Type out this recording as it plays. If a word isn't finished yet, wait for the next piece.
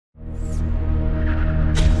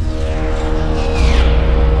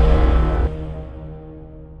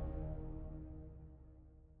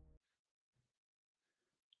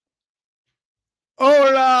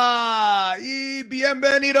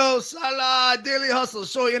bienvenidos a la Daily Hustle.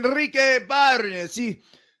 Soy Enrique Barnes y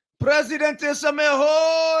presidente de esa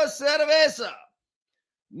mejor cerveza.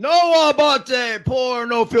 No abate por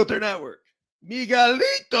No Filter Network.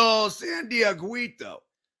 Miguelito Sandiaguito,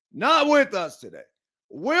 not with us today.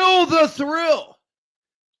 Will the Thrill,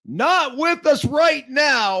 not with us right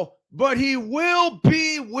now, but he will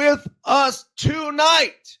be with us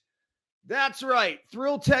tonight. That's right.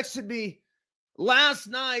 Thrill texted me last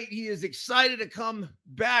night. He is excited to come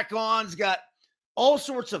back on. He's got all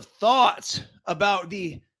sorts of thoughts about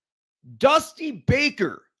the Dusty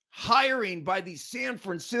Baker hiring by the San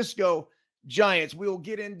Francisco Giants. We will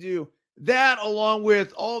get into that along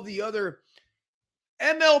with all the other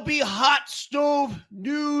MLB hot stove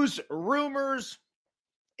news, rumors,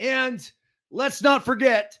 and let's not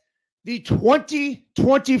forget the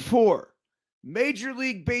 2024 Major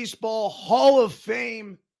League Baseball Hall of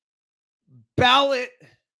Fame ballot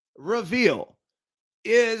reveal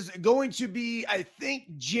is going to be, I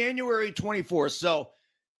think, January 24th. So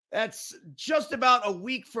that's just about a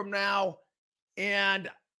week from now. And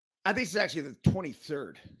I think it's actually the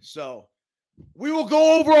 23rd. So we will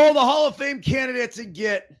go over all the Hall of Fame candidates and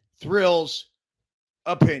get Thrill's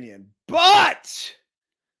opinion. But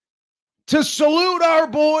to salute our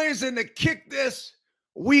boys and to kick this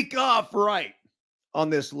week off right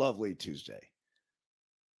on this lovely Tuesday,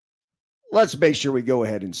 let's make sure we go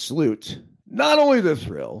ahead and salute not only the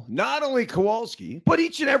Thrill, not only Kowalski, but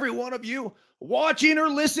each and every one of you watching or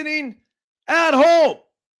listening at home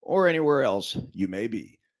or anywhere else you may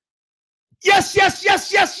be. Yes, yes,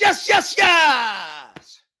 yes, yes, yes, yes,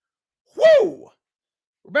 yes. Woo!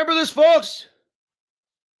 Remember this, folks.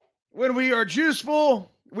 When we are juiceful,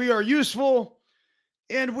 we are useful.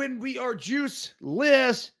 And when we are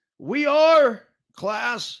juiceless, we are,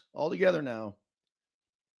 class, all together now,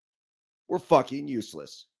 we're fucking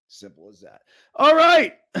useless. Simple as that. All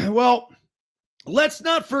right. Well, let's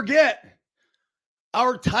not forget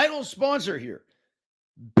our title sponsor here.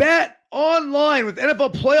 Bet Online with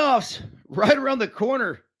NFL playoffs right around the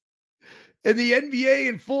corner and the NBA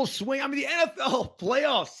in full swing. I mean, the NFL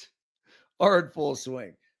playoffs are in full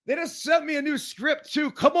swing. They just sent me a new script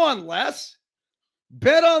too. Come on, Les.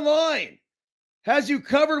 Bet Online has you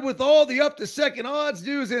covered with all the up-to-second odds,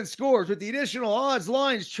 news, and scores with the additional odds,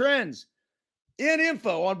 lines, trends, and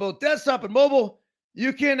info on both desktop and mobile.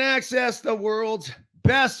 You can access the world's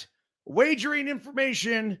best wagering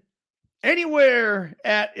information anywhere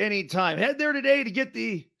at any time. Head there today to get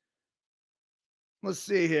the, let's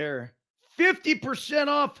see here, 50%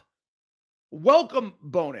 off welcome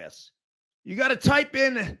bonus. You got to type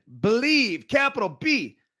in BELIEVE, capital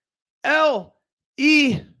BLEAV,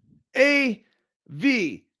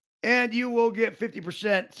 and you will get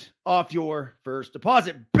 50% off your first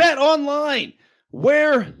deposit. Bet Online,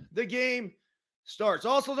 where the game starts.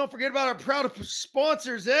 Also, don't forget about our proud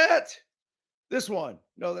sponsors at this one.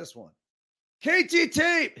 KT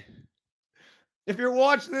Tape. If you're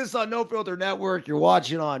watching this on No Filter Network, you're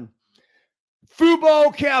watching on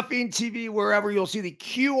Fubo, Caffeine TV, wherever, you'll see the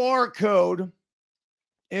QR code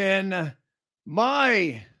in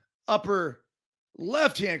my upper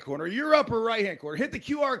left-hand corner, your upper right-hand corner. Hit the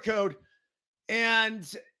QR code and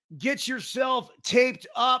get yourself taped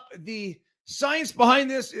up. The science behind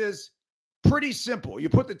this is pretty simple. You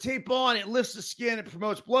put the tape on, it lifts the skin, it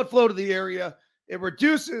promotes blood flow to the area, it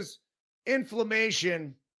reduces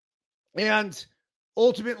inflammation, and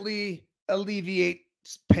ultimately alleviates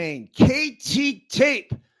pain. KT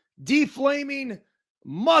Tape, deflaming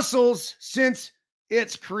muscles since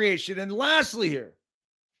its creation. And lastly here,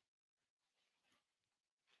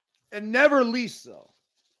 and never least so,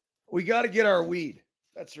 we got to get our weed.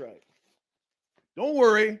 That's right. Don't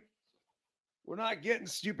worry. We're not getting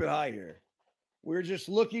stupid high here. We're just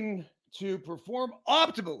looking to perform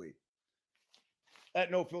optimally at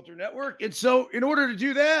No Filter Network. And so in order to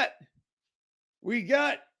do that, we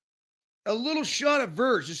got a little shot of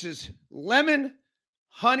Verge. This is lemon,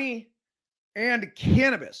 honey, and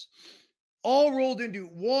cannabis, all rolled into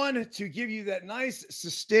one to give you that nice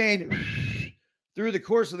sustained through the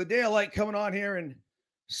course of the day. I like coming on here and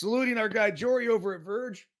saluting our guy Jory over at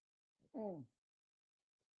Verge.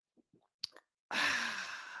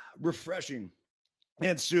 Refreshing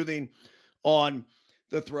and soothing on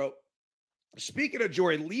the throat. Speaking of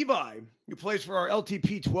Jory, Levi, who plays for our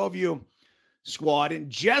LTP 12U squad, and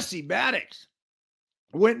Jesse Maddox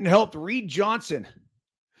went and helped Reed Johnson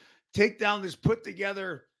take down this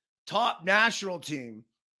put-together top national team.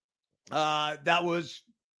 That was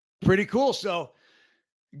pretty cool. So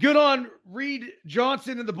good on Reed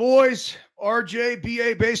Johnson and the boys, RJ,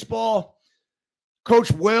 BA Baseball,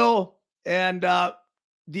 Coach Will, and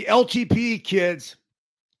the LTP kids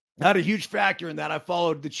had a huge factor in that. I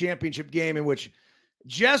followed the championship game in which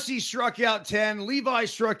Jesse struck out 10. Levi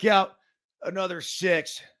struck out another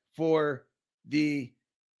 6 for the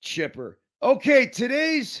chipper. Okay,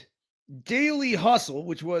 today's daily hustle,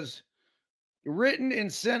 which was written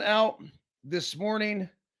and sent out this morning,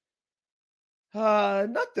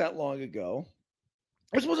 not that long ago.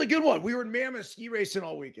 This was a good one. We were in Mammoth ski racing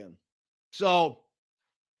all weekend. So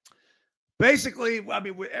basically, I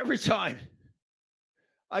mean, every time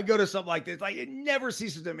I go to something like this, like, it never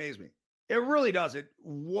ceases to amaze me. It really doesn't.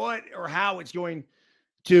 What or how it's going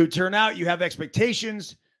to turn out. You have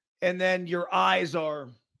expectations, and then your eyes are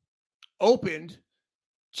opened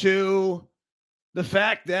to the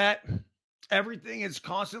fact that everything is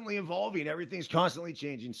constantly evolving. Everything's constantly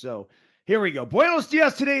changing. So here we go. Buenos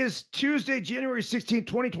dias. Today is Tuesday, January 16,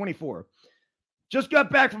 2024. Just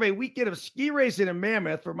got back from a weekend of ski racing in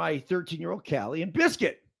Mammoth for my 13-year-old Callie and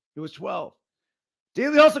Biscuit, who was 12.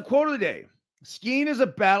 Daily Hustle quote of the day: skiing is a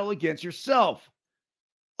battle against yourself,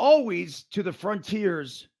 always to the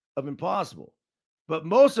frontiers of impossible. But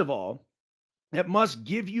most of all, it must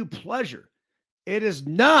give you pleasure. It is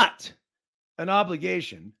not an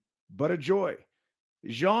obligation, but a joy.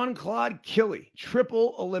 Jean-Claude Killy,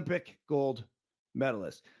 triple Olympic gold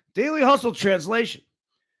medalist. Daily Hustle translation: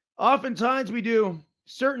 oftentimes we do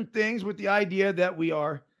certain things with the idea that we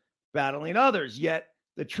are battling others, yet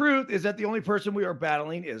the truth is that the only person we are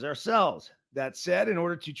battling is ourselves. That said, in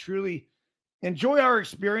order to truly enjoy our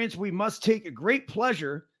experience, we must take a great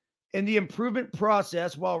pleasure in the improvement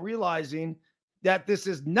process while realizing that this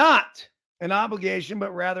is not an obligation,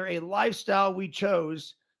 but rather a lifestyle we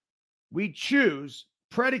choose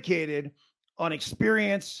predicated on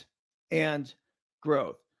experience and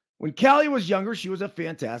growth. When Callie was younger, she was a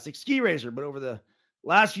fantastic ski racer, but over the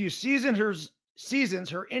last few seasons,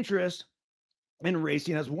 her interest in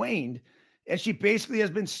racing has waned, and she basically has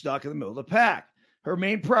been stuck in the middle of the pack. Her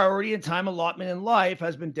main priority and time allotment in life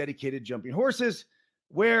has been dedicated to jumping horses,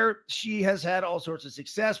 where she has had all sorts of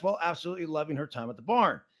success while absolutely loving her time at the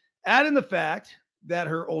barn. Add in the fact that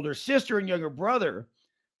her older sister and younger brother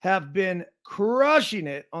have been crushing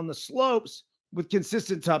it on the slopes with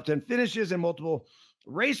consistent top 10 finishes and multiple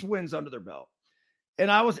race wins under their belt.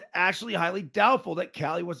 And I was actually highly doubtful that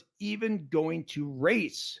Callie was even going to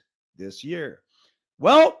race this year.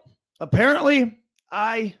 Well, apparently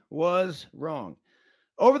I was wrong.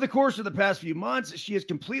 Over the course of the past few months, she has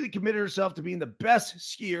completely committed herself to being the best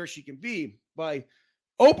skier she can be by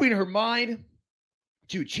opening her mind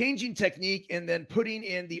to changing technique and then putting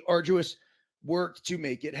in the arduous work to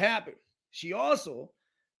make it happen. She also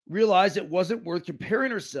realized it wasn't worth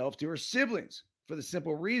comparing herself to her siblings for the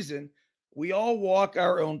simple reason we all walk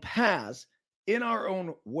our own paths in our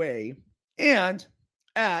own way and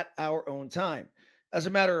at our own time. As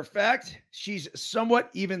a matter of fact, she's somewhat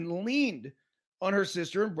even leaned on her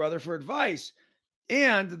sister and brother for advice,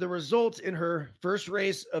 and the results in her first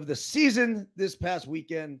race of the season this past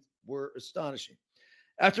weekend were astonishing.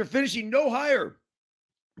 After finishing no higher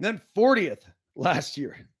than 40th last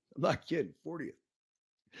year, I'm not kidding, 40th,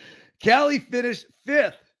 Callie finished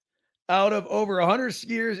 5th out of over 100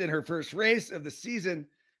 skiers in her first race of the season,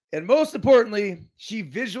 and most importantly, she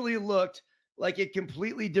visually looked like a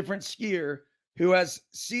completely different skier who has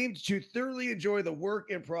seemed to thoroughly enjoy the work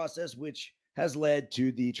and process, which has led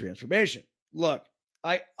to the transformation. Look,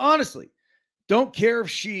 I honestly don't care if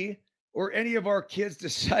she or any of our kids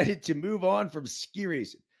decided to move on from ski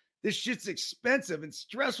racing. This shit's expensive and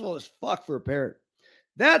stressful as fuck for a parent.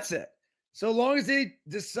 That's it. So long as they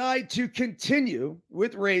decide to continue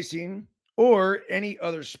with racing or any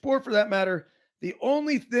other sport for that matter, the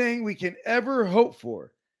only thing we can ever hope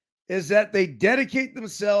for is that they dedicate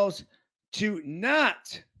themselves to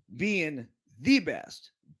not being the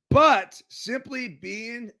best, but simply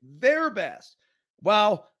being their best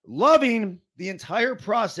while loving the entire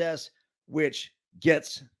process, which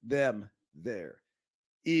gets them there.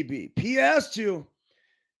 EB. P.S. to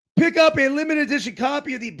pick up a limited edition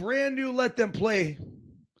copy of the brand new Let Them Play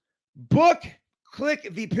book, click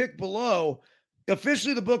the pick below.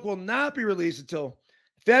 Officially, the book will not be released until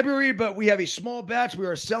February, but we have a small batch we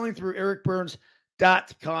are selling through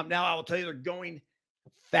ericburns.com. Now, I will tell you, they're going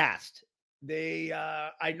fast.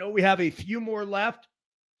 I know we have a few more left.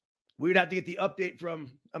 We would have to get the update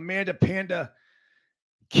from Amanda Panda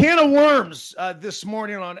Can of Worms this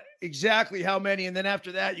morning on exactly how many. And then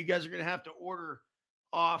after that, you guys are going to have to order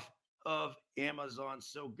off of Amazon.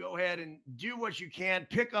 So go ahead and do what you can.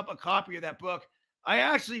 Pick up a copy of that book. I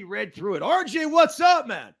actually read through it. RJ, what's up,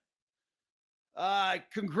 man?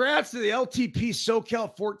 Congrats to the LTP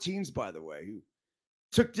SoCal 14s, by the way, who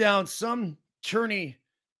took down some tourney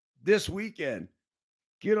this weekend.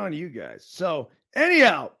 Good on you guys. So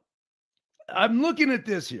anyhow, I'm looking at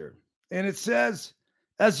this here, and it says,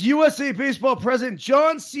 as USA Baseball President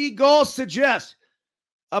John C. Gall suggests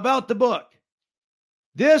about the book,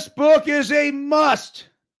 this book is a must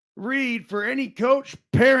read for any coach,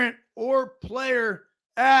 parent, or player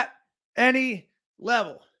at any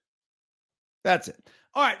level. That's it.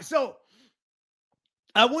 All right, so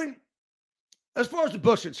I went, as far as the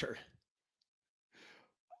book's concerned,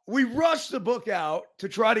 we rushed the book out to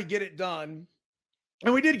try to get it done,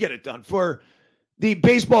 and we did get it done for the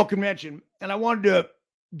baseball convention, and I wanted to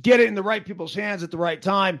get it in the right people's hands at the right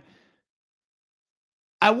time.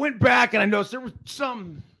 I went back, and I noticed there were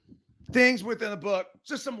some things within the book,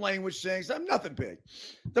 just some language things. I'm nothing big.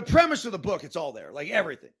 The premise of the book, it's all there, like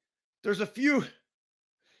everything. There's a few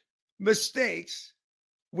mistakes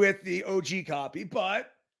with the OG copy,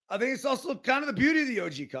 but I think it's also kind of the beauty of the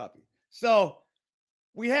OG copy. So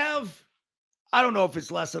we have, I don't know if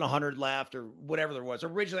it's less than 100 left or whatever there was.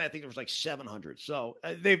 Originally, I think there was like 700. So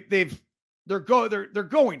they're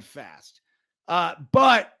going fast.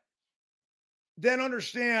 But then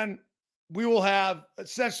understand we will have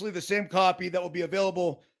essentially the same copy that will be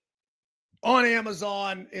available on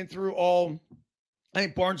Amazon and through all, I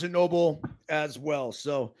think, Barnes & Noble as well.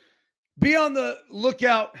 So be on the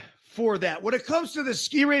lookout for that. When it comes to the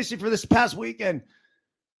ski racing for this past weekend,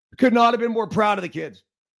 could not have been more proud of the kids.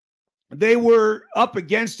 They were up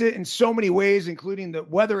against it in so many ways, including the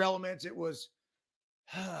weather elements. It was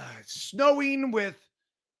snowing with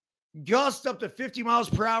gusts up to 50 miles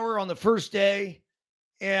per hour on the first day.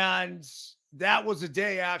 And that was the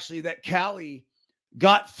day, actually, that Callie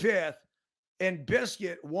got fifth and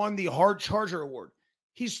Biscuit won the Hard Charger Award.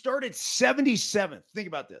 He started 77th. Think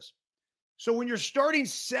about this. So when you're starting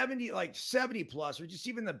 70 plus, or just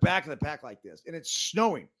even the back of the pack like this, and it's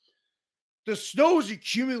snowing, the snow is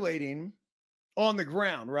accumulating on the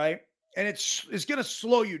ground, right? And it's going to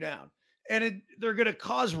slow you down. And they're going to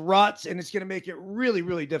cause ruts, and it's going to make it really,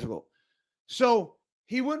 really difficult. So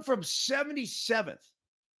he went from 77th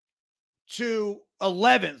to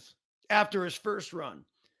 11th after his first run.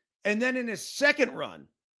 And then in his second run,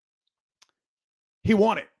 he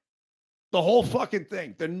won it. The whole fucking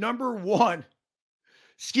thing. The number one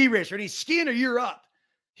ski racer. And he's skiing a year up.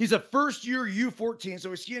 He's a first-year U14, so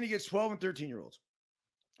he's skiing against 12 and 13-year-olds.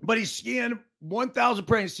 But he's skiing 1,000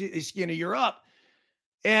 per he's skiing a year up.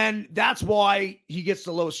 And that's why he gets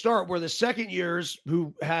the low start, where the second years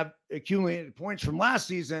who have accumulated points from last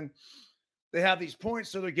season, they have these points,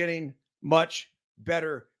 so they're getting much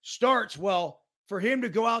better starts. Well, for him to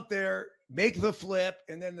go out there, make the flip,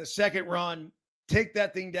 and then the second run, take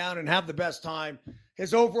that thing down and have the best time,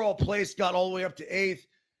 his overall place got all the way up to 8th.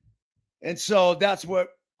 And so that's what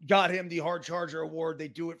got him the Hard Charger Award. They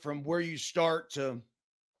do it from where you start to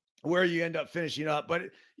where you end up finishing up. But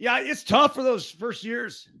yeah, it's tough for those first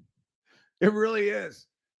years. It really is.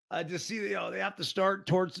 To see, they have to start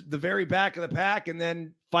towards the very back of the pack and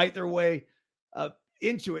then fight their way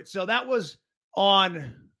into it. So that was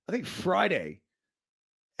on, I think, Friday.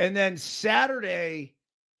 And then Saturday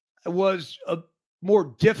was a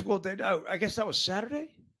more difficult day. I guess that was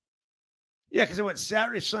Saturday. Yeah, because it went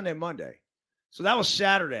Saturday, Sunday, Monday. So that was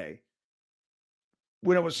Saturday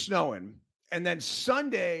when it was snowing. And then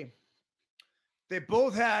Sunday, they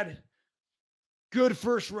both had good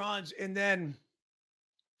first runs. And then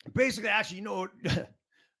basically, actually,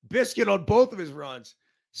 Biscuit on both of his runs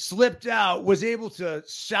slipped out, was able to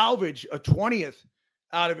salvage a 20th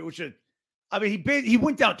out of it, which he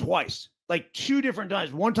went down twice, like 2 different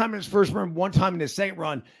times. One time in his first run, one time in his second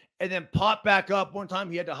run, and then popped back up. One time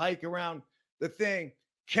he had to hike around the thing.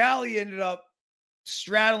 Callie ended up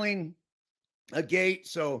straddling a gate,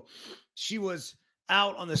 so she was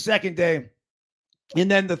out on the second day. And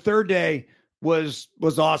then the third day was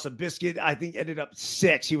awesome. Biscuit, I think, ended up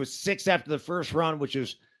 6th. He was 6th after the first run, which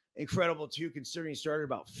is incredible too, considering he started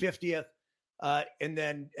about 50th, and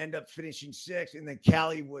then ended up finishing 6th. And then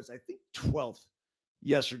Callie was, I think, 12th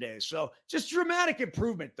yesterday. So just dramatic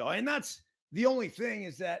improvement, though. And that's the only thing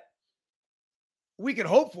is that we can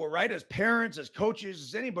hope for, right? As parents, as coaches,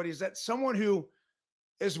 as anybody, is that someone who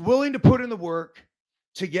is willing to put in the work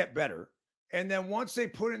to get better. And then once they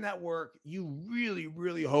put in that work, you really,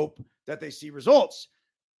 really hope that they see results.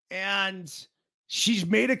 And she's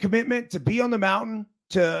made a commitment to be on the mountain,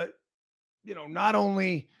 to, not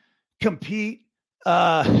only compete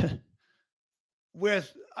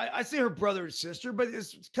with, I say her brother and sister, but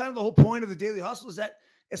it's kind of the whole point of the Daily Hustle is that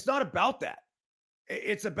it's not about that.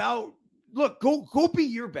 It's about, look, go be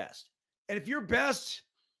your best. And if your best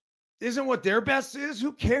isn't what their best is,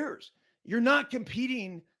 who cares? You're not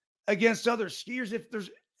competing against other skiers. If there's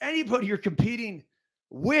anybody you're competing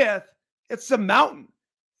with, it's the Mountain.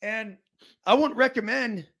 And I wouldn't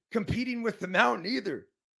recommend competing with the Mountain either.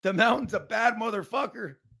 The Mountain's a bad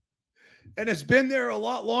motherfucker and has been there a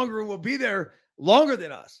lot longer and will be there longer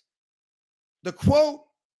than us. The quote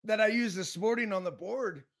that I used this morning on the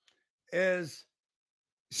board is,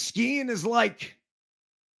 skiing is like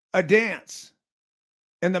a dance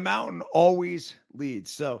and the Mountain always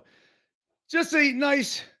leads. So just a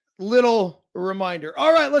nice little reminder.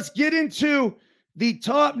 All right, let's get into the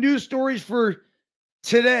top news stories for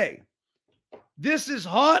today. This is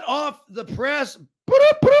hot off the press.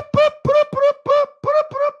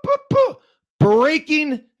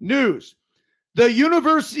 Breaking news. The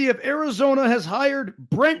University of Arizona has hired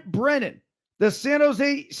Brent Brennan, the San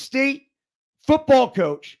Jose State football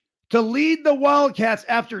coach, to lead the Wildcats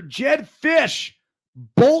after Jedd Fisch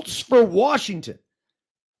bolts for Washington.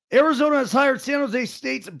 Arizona has hired San Jose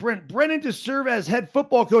State's Brent Brennan to serve as head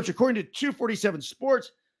football coach, according to 247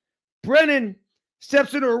 Sports. Brennan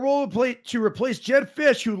steps into a role to replace Jedd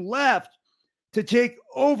Fisch, who left to take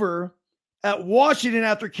over at Washington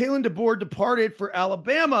after Kalen DeBoer departed for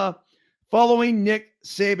Alabama following Nick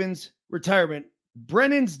Saban's retirement.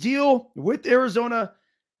 Brennan's deal with Arizona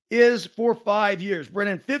is for 5 years.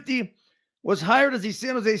 Brennan, 50, was hired as the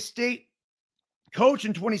San Jose State coach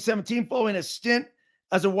in 2017 following a stint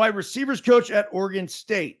as a wide receivers coach at Oregon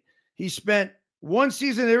State. He spent one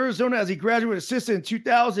season in Arizona as a graduate assistant in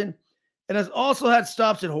 2000 and has also had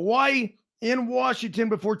stops in Hawaii and Washington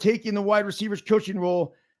before taking the wide receivers coaching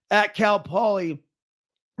role at Cal Poly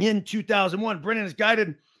in 2001. Brennan has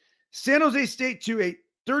guided San Jose State to a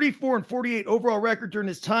 34-48 overall record during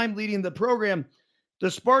his time leading the program.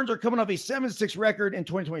 The Spartans are coming off a 7-6 record in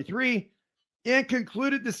 2023 and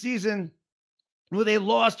concluded the season with a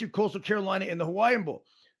loss to Coastal Carolina in the Hawaiian Bowl.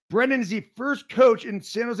 Brennan is the first coach in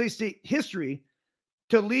San Jose State history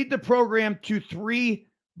to lead the program to 3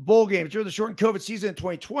 bowl games. During the shortened COVID season in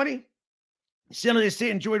 2020, San Jose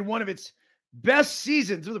State enjoyed one of its best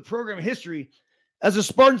seasons of the program history as the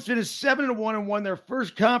Spartans finished 7-1 and won their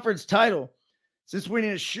first conference title since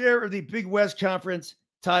winning a share of the Big West Conference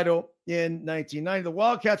title in 1990. The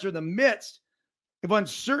Wildcats are in the midst of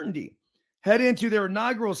uncertainty head into their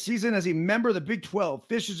inaugural season as a member of the Big 12.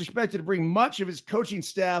 Fisch is expected to bring much of his coaching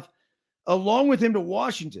staff along with him to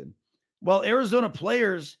Washington, while Arizona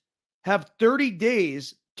players have 30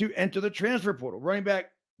 days to enter the transfer portal. Running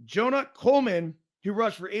back Jonah Coleman, who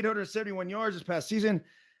rushed for 871 yards this past season,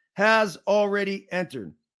 has already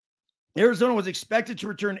entered. Arizona was expected to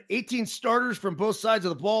return 18 starters from both sides of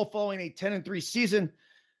the ball following a 10-3 season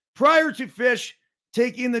prior to Fisch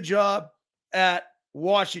taking the job at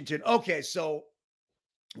Washington. Okay, so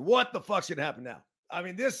what the fuck's going to happen now? I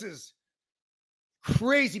mean, this is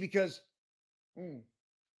crazy because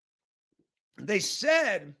they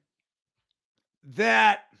said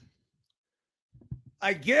that,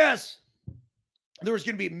 I guess, there was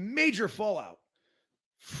going to be major fallout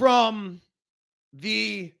from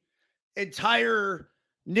the entire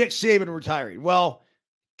Nick Saban retiring. Well,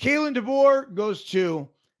 Kalen DeBoer goes to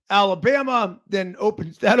Alabama, then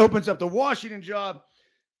opens up the Washington job.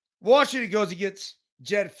 Washington goes and gets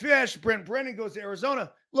Jedd Fisch. Brent Brennan goes to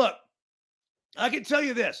Arizona. Look, I can tell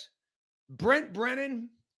you this. Brent Brennan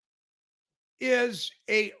is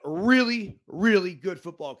a really, really good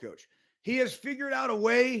football coach. He has figured out a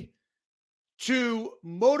way to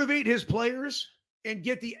motivate his players and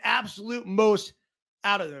get the absolute most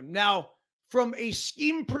out of them. Now, from a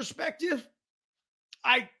scheme perspective,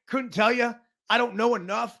 I couldn't tell you. I don't know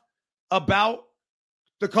enough about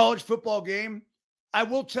the college football game. I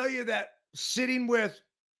will tell you that sitting with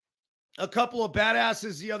a couple of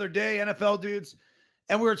badasses the other day, NFL dudes,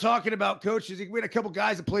 and we were talking about coaches. We had a couple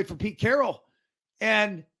guys that played for Pete Carroll.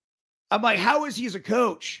 And I'm like, how is he as a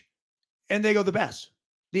coach? And they go, the best,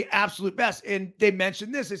 the absolute best. And they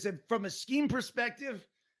mentioned this. They said, from a scheme perspective,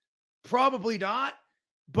 probably not,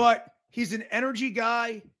 but he's an energy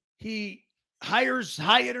guy. He hires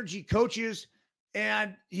high energy coaches,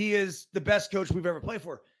 and he is the best coach we've ever played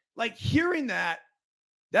for. Like, hearing that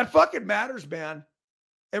fucking matters, man.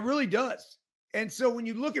 It really does. And so when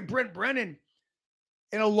you look at Brent Brennan,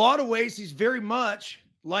 in a lot of ways, he's very much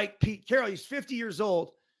like Pete Carroll. He's 50 years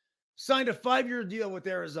old, signed a 5-year deal with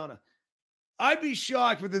Arizona. I'd be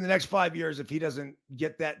shocked within the next 5 years if he doesn't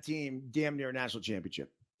get that team damn near a national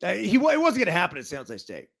championship. It wasn't going to happen at San Jose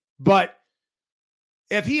State. But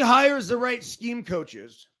if he hires the right scheme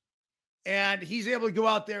coaches and he's able to go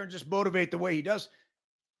out there and just motivate the way he does,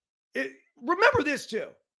 remember this too.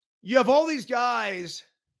 You have all these guys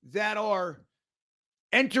that are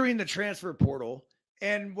entering the transfer portal,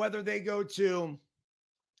 and whether they go to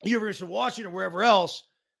University of Washington or wherever else,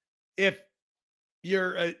 if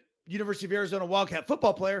you're a University of Arizona Wildcat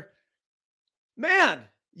football player. Man,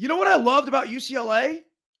 you know what I loved about UCLA?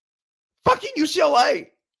 Fucking UCLA.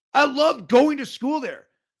 I loved going to school there.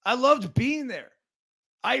 I loved being there.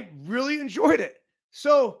 I really enjoyed it.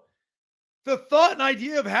 So the thought and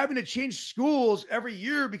idea of having to change schools every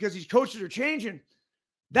year because these coaches are changing,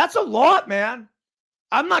 that's a lot, man.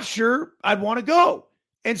 I'm not sure I'd want to go.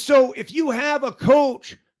 And so if you have a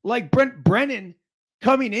coach like Brent Brennan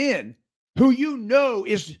coming in, who you know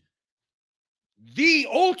is the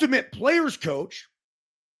ultimate players coach,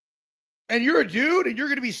 and you're a dude and you're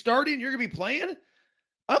going to be starting, you're going to be playing,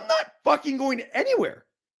 I'm not fucking going anywhere.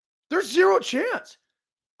 There's zero chance.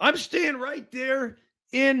 I'm staying right there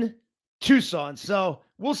in Tucson. So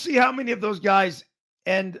we'll see how many of those guys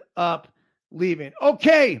end up leaving.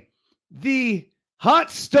 Okay, the hot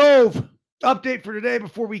stove update for today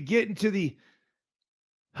before we get into the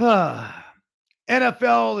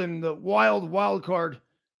NFL and the wild card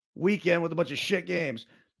weekend with a bunch of shit games.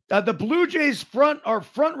 The Blue Jays are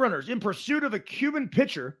front runners in pursuit of a Cuban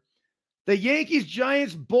pitcher. The Yankees,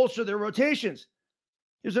 Giants bolster their rotations.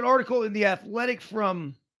 Here's an article in The Athletic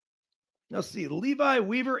from, let's see, Levi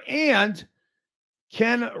Weaver and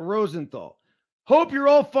Ken Rosenthal. Hope you're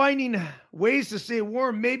all finding ways to stay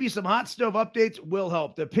warm. Maybe some hot stove updates will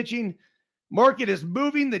help. The pitching market is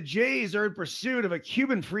moving. The Jays are in pursuit of a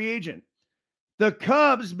Cuban free agent. The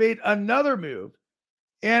Cubs made another move.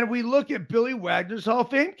 And we look at Billy Wagner's Hall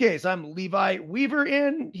of Fame case. I'm Levi Weaver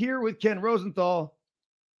in here with Ken Rosenthal.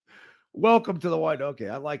 Welcome to the Wide. Okay,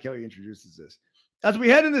 I like how he introduces this. As we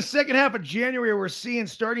head in the second half of January, we're seeing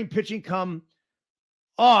starting pitching come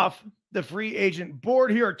off the free agent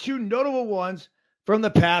board. Here are two notable ones from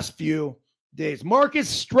the past few days.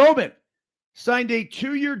 Marcus Stroman signed a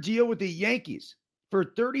 2-year deal with the Yankees for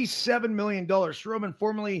 $37 million. Stroman,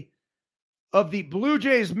 formerly of the Blue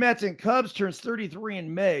Jays, Mets, and Cubs, turns 33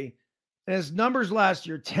 in May. And his numbers last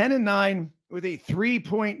year, 10-9 with a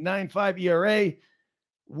 3.95 ERA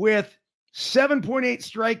with 7.8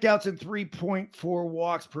 strikeouts and 3.4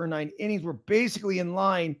 walks per 9 innings. Were basically in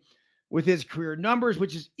line with his career numbers,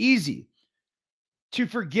 which is easy to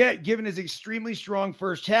forget given his extremely strong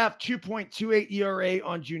first half, 2.28 ERA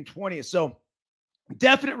on June 20th. So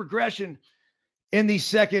definite regression in the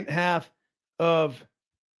second half of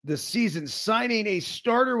the season. Signing a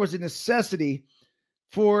starter was a necessity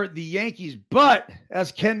for the Yankees, but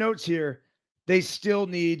as Ken notes here, they still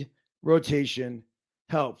need rotation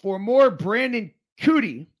help. For more, Brandon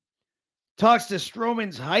Cootie talks to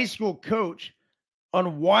Stroman's high school coach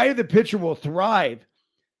on why the pitcher will thrive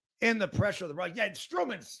in the pressure of the run. Yeah,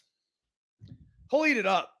 Stroman's, he'll eat it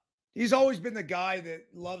up. He's always been the guy that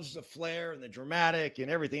loves the flair and the dramatic and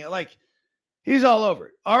everything. Like, he's all over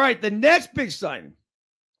it. All right, the next big signing,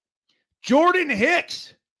 Jordan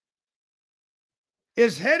Hicks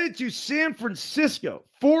is headed to San Francisco.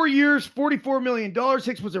 4 years, $44 million.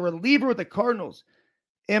 Hicks was a reliever with the Cardinals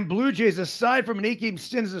and Blue Jays. Aside from an 8-game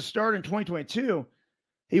stint as a starter in 2022,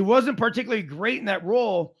 he wasn't particularly great in that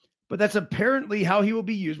role, but that's apparently how he will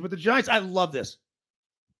be used with the Giants. I love this.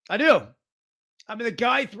 I do. I mean, the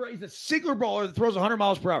guy, he's a singular baller that throws 100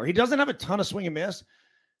 miles per hour. He doesn't have a ton of swing and miss,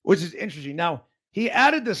 which is interesting. Now, he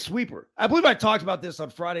added the sweeper. I believe I talked about this on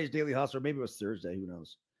Friday's Daily Hustle, or maybe it was Thursday. Who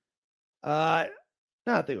knows?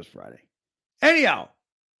 No, I think it was Friday. Anyhow,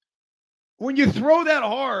 when you throw that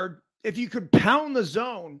hard, if you could pound the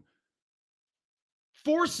zone,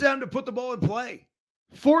 force them to put the ball in play.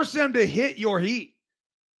 Force them to hit your heat.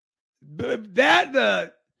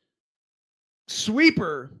 The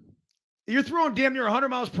sweeper, you're throwing damn near 100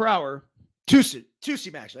 miles per hour. Two-seam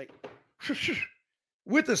max, like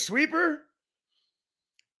with the sweeper.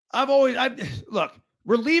 Look,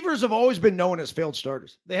 relievers have always been known as failed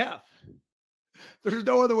starters. They have. There's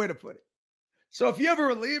no other way to put it. So if you have a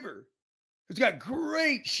reliever who's got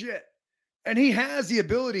great shit and he has the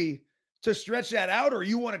ability to stretch that out, or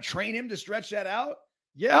you want to train him to stretch that out,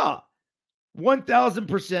 yeah,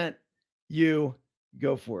 1,000% you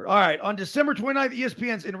go for it. All right. On December 29th,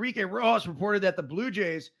 ESPN's Enrique Rojas reported that the Blue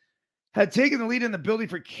Jays had taken the lead in the building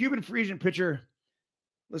for Cuban free agent pitcher.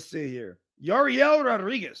 Let's see here. Yariel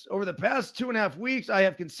Rodriguez. Over the past 2.5 weeks, I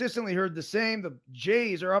have consistently heard the same. The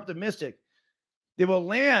Jays are optimistic they will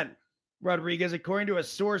land Rodriguez, according to a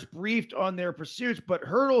source briefed on their pursuits, but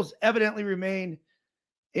hurdles evidently remain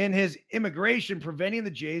in his immigration, preventing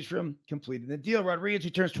the Jays from completing the deal. Rodriguez,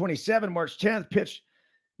 who turns 27 March 10th, pitched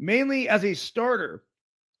mainly as a starter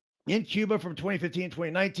in Cuba from 2015 to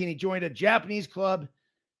 2019. He joined a Japanese club,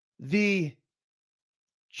 the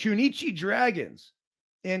Chunichi Dragons,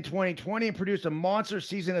 in 2020 and produced a monster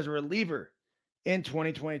season as a reliever in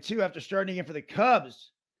 2022. After starting again for the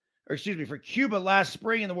Cubs, for Cuba last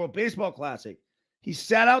spring in the World Baseball Classic. He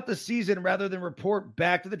sat out the season rather than report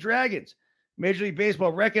back to the Dragons. Major League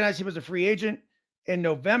Baseball recognized him as a free agent in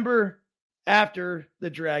November after the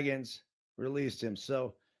Dragons released him.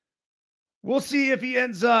 So we'll see if he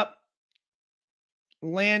ends up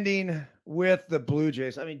landing with the Blue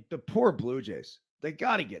Jays. I mean, the poor Blue Jays. They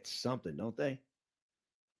got to get something, don't they?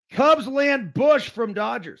 Cubs land Bush from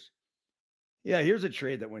Dodgers. Yeah, here's a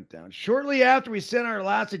trade that went down. Shortly after we sent our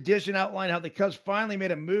last edition, outlined how the Cubs finally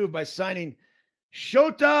made a move by signing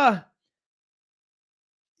Shota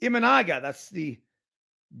Imanaga. That's the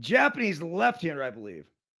Japanese left-hander, I believe.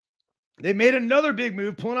 They made another big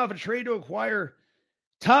move, pulling off a trade to acquire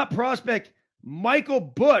top prospect Michael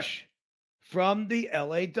Bush from the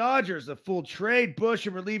LA Dodgers. A full trade, Bush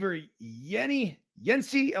and reliever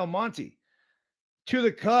Yency Almonte to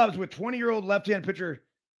the Cubs with 20-year-old left-hand pitcher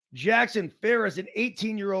Jackson Ferris and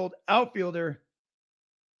 18-year-old outfielder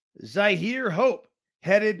Zahir Hope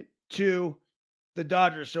headed to the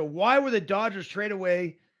Dodgers. So why would the Dodgers trade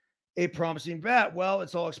away a promising bat? Well,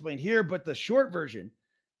 it's all explained here, but the short version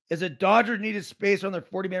is the Dodgers needed space on their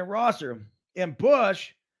 40-man roster. And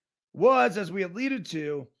Bush was, as we alluded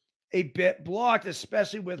to, a bit blocked,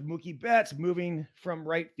 especially with Mookie Betts moving from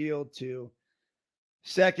right field to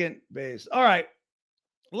second base. All right.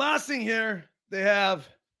 Last thing here they have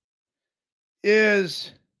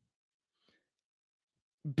is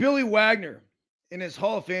Billy Wagner in his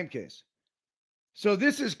Hall of Fame case. So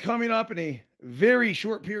this is coming up in a very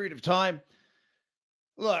short period of time.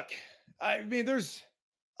 Look, I mean, there's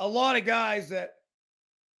a lot of guys that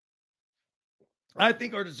I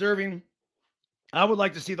think are deserving. I would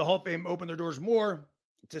like to see the Hall of Fame open their doors more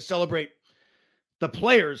to celebrate the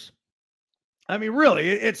players. I mean, really,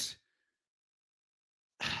 it's,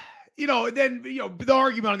 then, the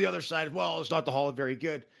argument on the other side, well, it's not the Hall of very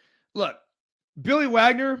good. Look, Billy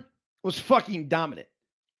Wagner was fucking dominant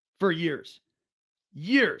for years.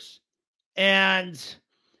 And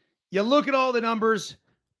you look at all the numbers,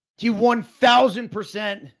 he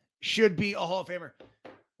 1000% should be a Hall of Famer.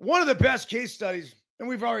 One of the best case studies, and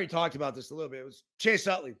we've already talked about this a little bit, it was Chase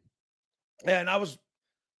Utley. And I was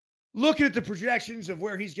looking at the projections of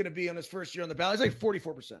where he's going to be on his first year on the ballot. He's like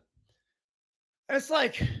 44%. And it's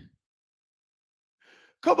like,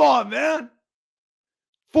 come on, man.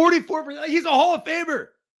 44%. He's a Hall of Famer.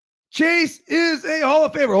 Chase is a Hall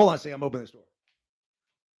of Famer. Hold on a second. I'm opening this door.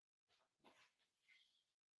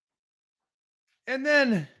 And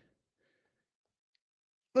then,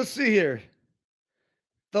 let's see here.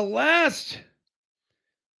 All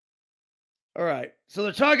right. So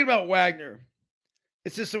they're talking about Wagner.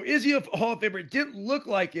 It says, so is he a Hall of Famer? It didn't look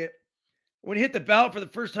like it. When he hit the ballot for the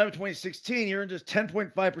first time in 2016, he earned just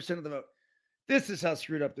 10.5% of the vote. This is how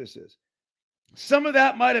screwed up this is. Some of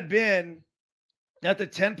that might have been that the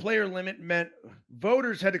 10-player limit meant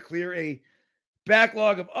voters had to clear a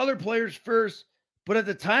backlog of other players first. But at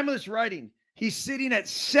the time of this writing, he's sitting at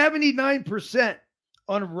 79%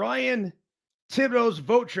 on Ryan Thibodeau's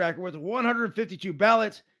vote tracker with 152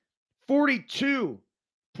 ballots,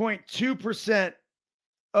 42.2%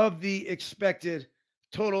 of the expected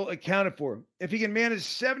total accounted for. If he can manage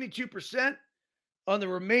 72% on the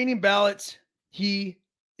remaining ballots, he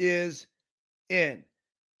is in. It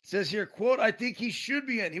says here, quote, I think he should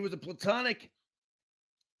be in. He was a platonic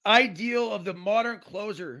ideal of the modern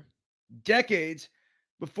closer decades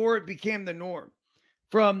before it became the norm.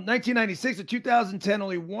 From 1996 to 2010,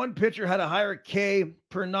 only one pitcher had a higher K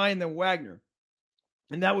per nine than Wagner,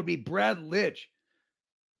 and that would be Brad Lidge.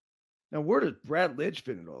 Now, where does Brad Lidge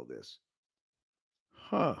fit in all this?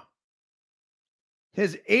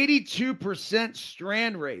 His 82%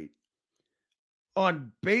 strand rate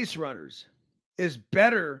on base runners is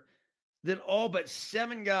better than all but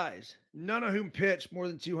 7 guys, none of whom pitched more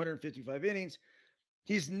than 255 innings.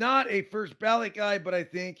 He's not a first ballot guy, but I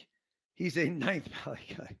think he's a 9th ballot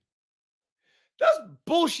guy. That's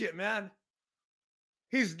bullshit, man.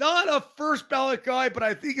 He's not a first ballot guy, but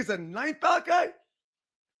I think he's a 9th ballot guy.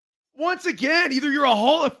 Once again, either you're a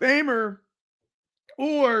Hall of Famer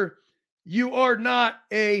or you are not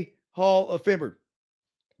a Hall of Famer.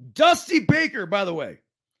 Dusty Baker, by the way,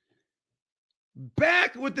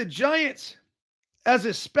 back with the Giants as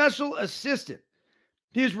a special assistant.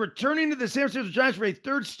 He is returning to the San Francisco Giants for a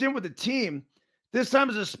 3rd stint with the team, this time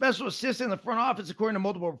as a special assistant in the front office, according to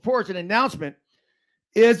multiple reports. An announcement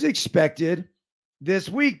is expected this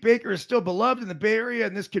week. Baker is still beloved in the Bay Area,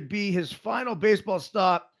 and this could be his final baseball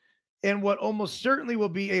stop in what almost certainly will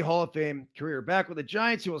be a Hall of Fame career. Back with the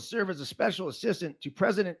Giants, he will serve as a special assistant to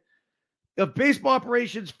President of Baseball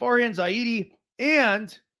Operations Farhan Zaidi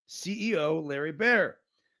and CEO Larry Baer.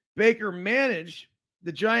 Baker managed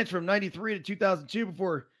the Giants from 93 to 2002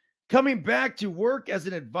 before coming back to work as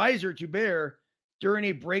an advisor to Bear during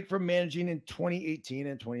a break from managing in 2018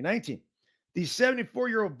 and 2019. The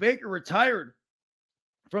 74-year-old Baker retired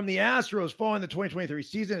from the Astros following the 2023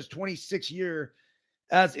 season, his 26th year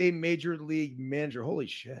as a major league manager. Holy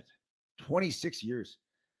shit, 26 years.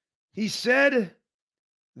 He said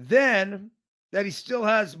then that he still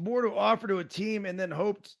has more to offer to a team and then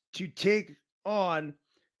hoped to take on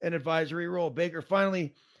an advisory role. Baker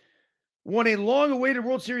finally won a long-awaited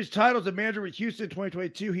World Series title as a manager with Houston in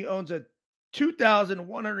 2022. He owns a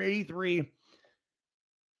 2,183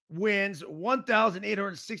 wins,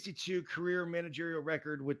 1,862 career managerial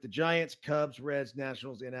record with the Giants, Cubs, Reds,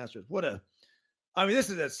 Nationals, and Astros. This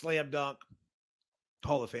is a slam dunk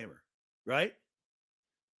Hall of Famer, right?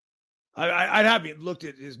 I'd have looked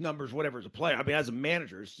at his numbers, whatever, as a player. I mean, as a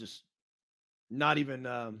manager, it's just not even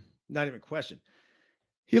questioned.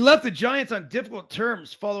 He left the Giants on difficult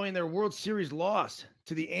terms following their World Series loss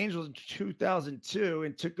to the Angels in 2002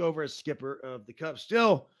 and took over as skipper of the Cubs.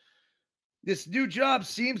 Still, this new job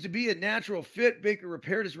seems to be a natural fit. Baker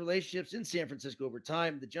repaired his relationships in San Francisco over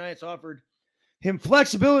time. The Giants offered him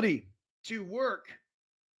flexibility to watch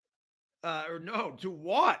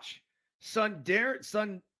son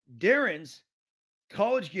Darren's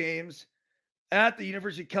college games at the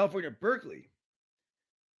University of California, Berkeley.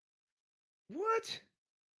 What?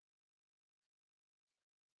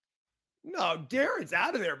 No, Darren's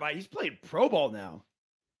out of there, buddy. He's playing pro ball now.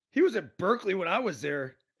 He was at Berkeley when I was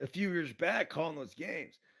there a few years back calling those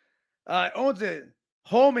games. Owns a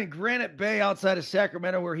home in Granite Bay outside of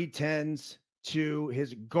Sacramento where he tends to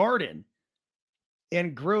his garden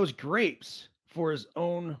and grows grapes for his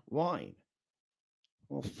own wine.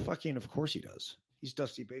 Well, fucking of course he does. He's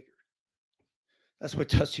Dusty Baker. That's what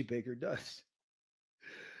Dusty Baker does.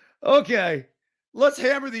 Okay, let's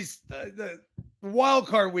hammer these the wild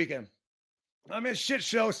card weekend. I mean, shit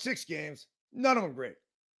show, 6 games. None of them great.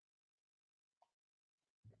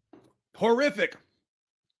 Horrific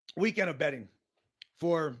weekend of betting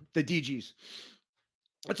for the DGs.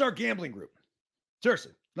 That's our gambling group.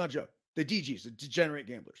 Seriously, not a joke. The DGs, the degenerate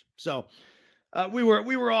gamblers. So we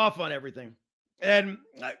were off on everything. And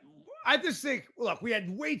I just think, look, we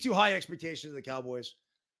had way too high expectations of the Cowboys.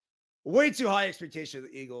 Way too high expectations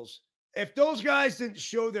of the Eagles. If those guys didn't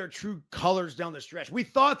show their true colors down the stretch, we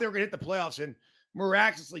thought they were going to hit the playoffs and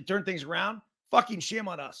miraculously turn things around. Fucking shame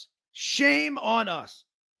on us. Shame on us.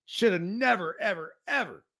 Should have never, ever,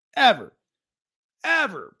 ever, ever,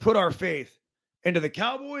 ever put our faith into the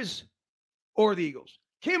Cowboys or the Eagles.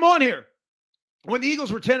 Came on here when the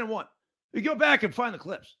Eagles were 10-1. You go back and find the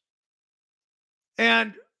clips.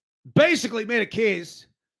 And basically made a case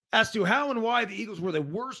as to how and why the Eagles were the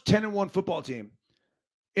worst 10-1 football team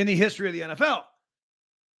in the history of the NFL.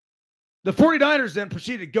 The 49ers then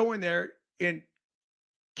proceeded to go in there and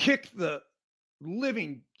kick the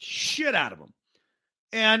living shit out of them.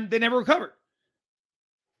 And they never recovered.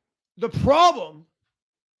 The problem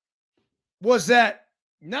was that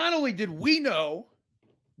not only did we know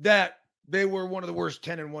that they were one of the worst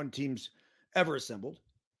 10-1 teams ever assembled,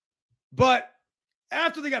 but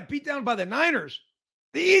after they got beat down by the Niners,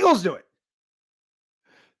 the Eagles do it.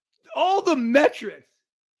 All the metrics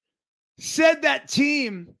said that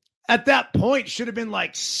team at that point should have been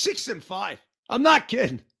like 6-5. I'm not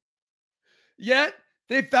kidding. Yet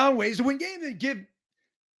they found ways to win games. They give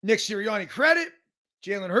Nick Sirianni credit,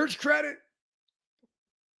 Jalen Hurts credit.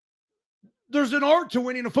 There's an art to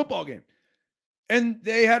winning a football game. And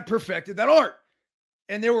they had perfected that art.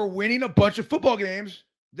 And they were winning a bunch of football games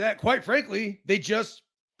that, quite frankly, they just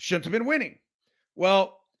shouldn't have been winning.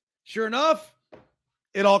 Well, sure enough,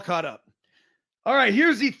 it all caught up. All right,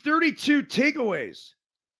 here's the 32 takeaways.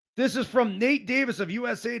 This is from Nate Davis of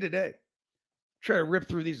USA Today. Try to rip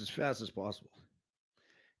through these as fast as possible.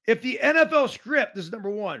 If the NFL script, this is number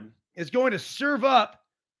 1, is going to serve up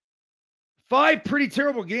 5 pretty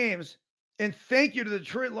terrible games, and thank you to the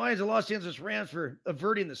Detroit Lions and Los Angeles Rams for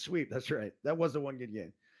averting the sweep. That's right. That was the one good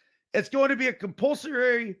game. It's going to be a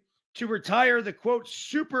compulsory to retire the, quote,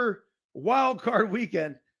 super wild card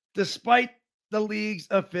weekend, despite the league's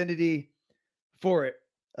affinity for it.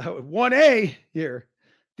 1A here.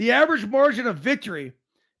 The average margin of victory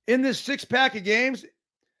in this 6-pack of games,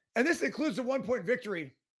 and this includes the 1-point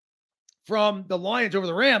victory from the Lions over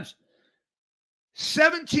the Rams,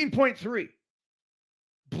 17.3.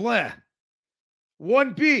 Blah.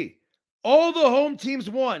 1B. All the home teams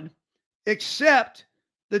won except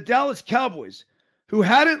the Dallas Cowboys, who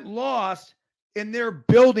hadn't lost in their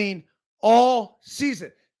building all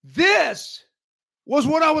season. This was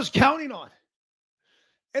what I was counting on.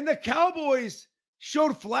 And the Cowboys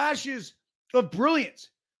showed flashes of brilliance.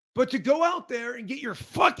 But to go out there and get your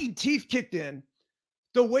fucking teeth kicked in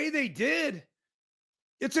the way they did,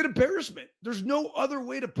 it's an embarrassment. There's no other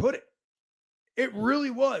way to put it. It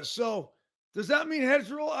really was. So does that mean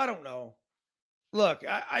heads roll? I don't know. Look,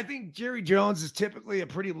 I think Jerry Jones is typically a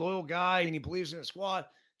pretty loyal guy and he believes in the squad.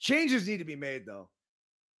 Changes need to be made, though.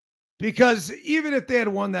 Because even if they had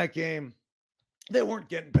won that game, they weren't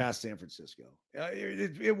getting past San Francisco.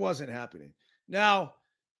 It wasn't happening. Now,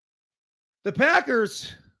 the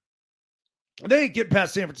Packers, they ain't getting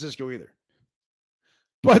past San Francisco either.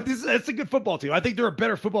 But it's a good football team. I think they're a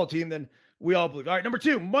better football team than we all believe. All right, number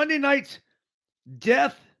 2, Monday night's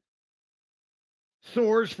death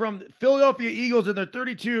soars from Philadelphia Eagles in their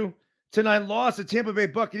 32-9 loss to Tampa Bay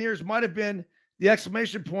Buccaneers might have been the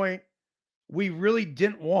exclamation point we really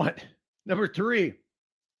didn't want. Number 3.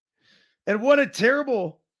 And what a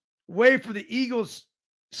terrible way for the Eagles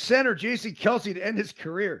center Jason Kelce to end his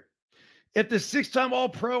career. If the 6-time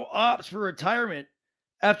All-Pro opts for retirement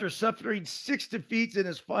after suffering 6 defeats in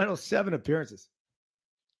his final 7 appearances.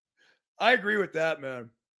 I agree with that,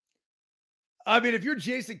 man. I mean, if you're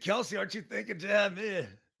Jason Kelce, aren't you thinking, damn,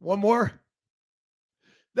 one more?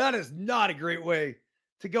 That is not a great way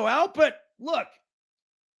to go out. But look,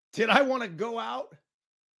 did I want to go out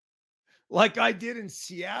like I did in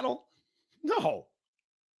Seattle? No,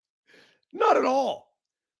 not at all.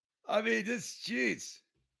 I mean, it's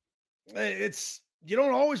you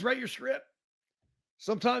don't always write your script.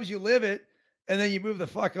 Sometimes you live it and then you move the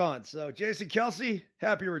fuck on. So Jason Kelce,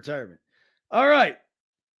 happy retirement. All right.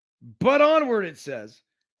 But onward, it says.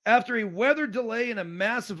 After a weather delay and a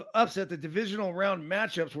massive upset, the divisional round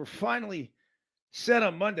matchups were finally set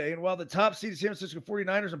on Monday. And while the top seeded San Francisco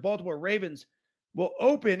 49ers and Baltimore Ravens will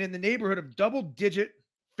open in the neighborhood of double-digit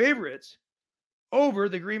favorites over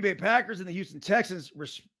the Green Bay Packers and the Houston Texans,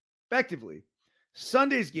 respectively,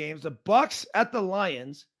 Sunday's games, the Bucs at the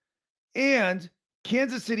Lions and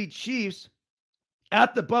Kansas City Chiefs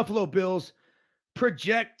at the Buffalo Bills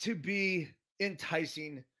project to be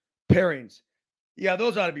enticing pairings. Yeah,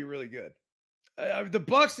 those ought to be really good. The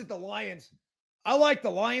Bucs at the Lions. I like the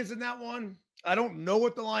Lions in that one. I don't know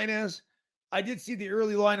what the line is. I did see the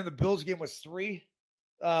early line of the Bills game was 3.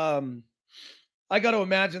 I got to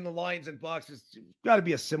imagine the Lions and Bucs has got to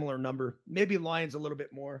be a similar number. Maybe Lions a little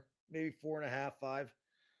bit more. Maybe 4.5, 5.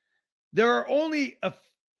 There are only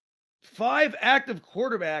 5 active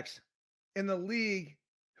quarterbacks in the league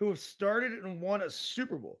who have started and won a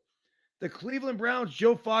Super Bowl. The Cleveland Browns,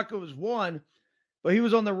 Joe Flacco was one, but he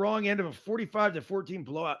was on the wrong end of a 45-14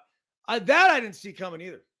 blowout. I didn't see coming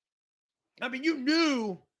either. I mean, you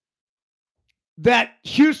knew that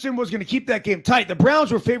Houston was going to keep that game tight. The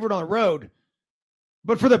Browns were favored on the road,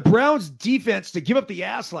 but for the Browns defense to give up the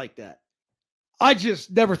ass like that, I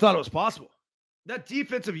just never thought it was possible. That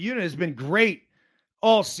defensive unit has been great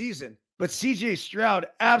all season, but CJ Stroud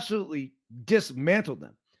absolutely dismantled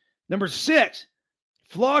them. Number 6,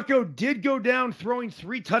 Flacco did go down throwing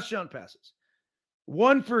 3 touchdown passes.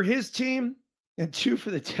 1 for his team and 2 for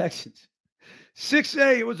the Texans.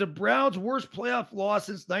 6A, it was the Browns' worst playoff loss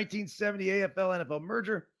since 1970 AFL-NFL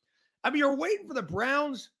merger. I mean, you're waiting for the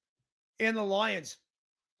Browns and the Lions,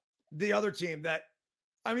 the other team that,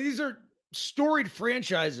 I mean, these are storied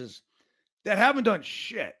franchises that haven't done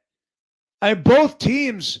shit. Both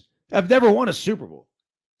teams have never won a Super Bowl.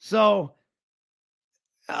 So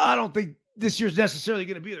I don't think this year's necessarily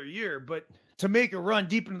going to be their year, but to make a run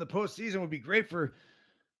deep into the postseason would be great for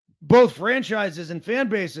both franchises and fan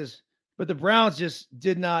bases, but the Browns just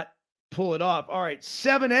did not pull it off. All right,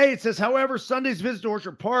 7A, it says, however, Sunday's visit to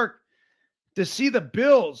Orchard Park to see the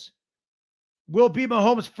Bills will be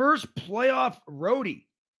Mahomes' first playoff roadie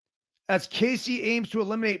as KC aims to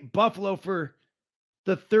eliminate Buffalo for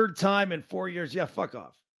the 3rd time in 4 years. Yeah, fuck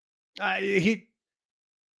off.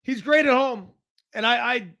 He's great at home. And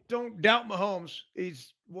I don't doubt Mahomes.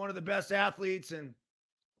 He's one of the best athletes and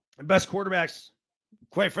best quarterbacks,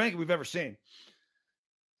 quite frankly, we've ever seen.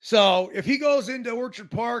 So if he goes into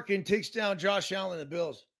Orchard Park and takes down Josh Allen and the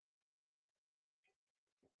Bills,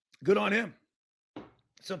 good on him.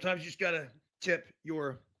 Sometimes you just got to tip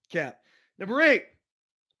your cap. Number 8,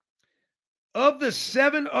 of the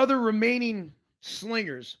 7 other remaining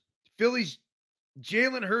slingers, Philly's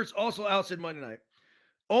Jalen Hurts also ousted Monday night.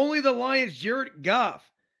 Only the Lions' Jared Goff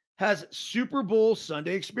has Super Bowl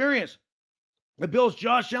Sunday experience. The Bills'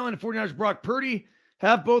 Josh Allen and 49ers' Brock Purdy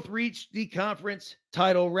have both reached the conference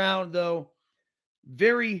title round, though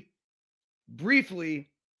very briefly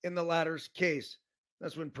in the latter's case.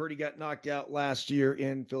 That's when Purdy got knocked out last year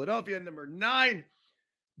in Philadelphia. Number 9,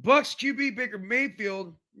 Bucs QB Baker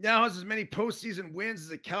Mayfield now has as many postseason wins as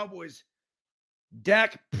the Cowboys'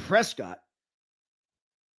 Dak Prescott.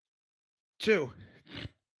 2.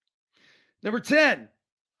 Number 10,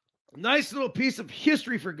 nice little piece of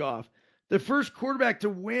history for Goff. The first quarterback to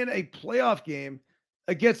win a playoff game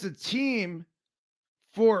against a team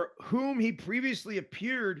for whom he previously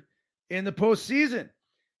appeared in the postseason.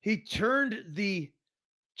 He turned the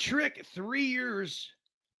trick 3 years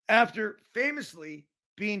after famously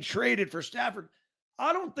being traded for Stafford.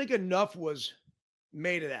 I don't think enough was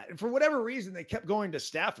made of that. And for whatever reason, they kept going to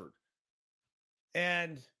Stafford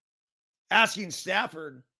and asking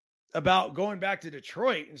Stafford about going back to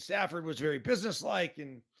Detroit. And Stafford was very businesslike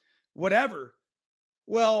and whatever.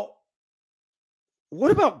 Well,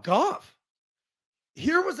 what about Goff?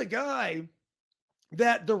 Here was a guy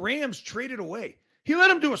that the Rams traded away. He let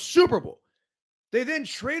him do a Super Bowl. They then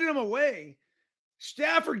traded him away.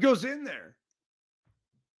 Stafford goes in there.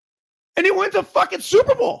 And he went to fucking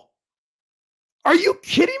Super Bowl. Are you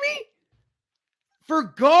kidding me? For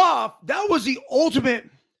Goff, that was the ultimate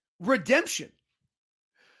redemption.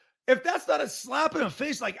 If that's not a slap in the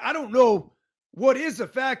face, like, I don't know what is the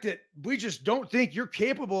fact that we just don't think you're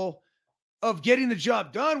capable of getting the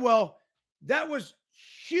job done. Well, that was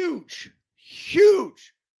huge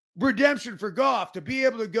redemption for Goff to be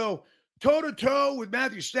able to go toe-to-toe with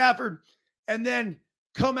Matthew Stafford and then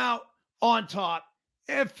come out on top.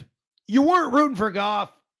 If you weren't rooting for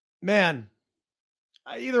Goff, man,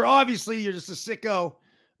 either obviously you're just a sicko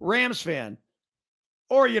Rams fan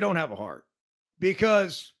or you don't have a heart.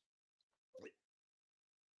 Because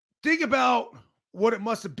think about what it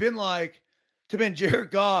must have been like to have been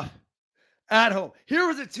Jared Goff at home. Here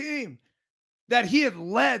was a team that he had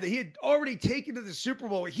led, that he had already taken to the Super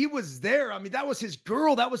Bowl. He was there. I mean, that was his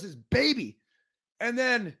girl. That was his baby. And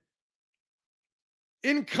then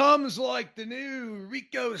in comes like the new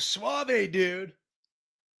Rico Suave dude.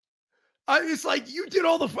 It's like you did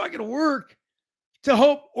all the fucking work to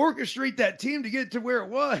help orchestrate that team to get to where it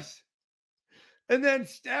was. And then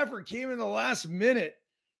Stafford came in the last minute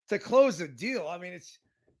to close the deal. I mean, it's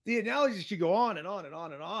the analogies could go on and on and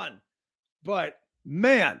on and on. But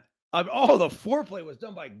man, all the foreplay was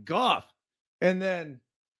done by Goff. And then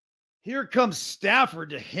here comes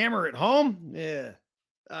Stafford to hammer it home. Yeah,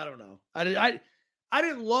 I don't know. I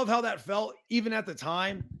didn't love how that felt even at the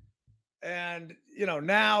time. And, you know,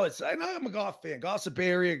 now I'm a Goff fan. Goff's a Bay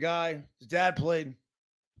Area guy. His dad played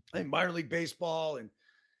in minor league baseball and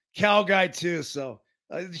Cal guy too. So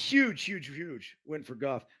huge win for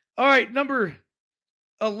Goff. All right, number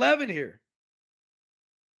 11 here.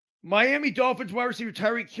 Miami Dolphins wide receiver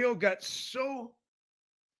Tyreek Hill got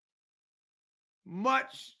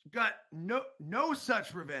no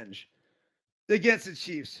such revenge against the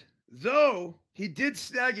Chiefs, though he did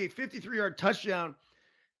snag a 53-yard touchdown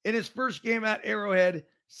in his first game at Arrowhead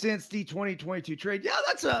since the 2022 trade. Yeah,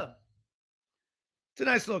 it's a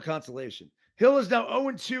nice little consolation. Hill is now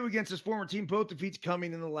 0-2 against his former team, both defeats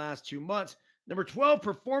coming in the last 2 months. Number 12,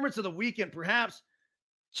 performance of the weekend, perhaps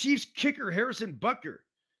Chiefs kicker Harrison Butker,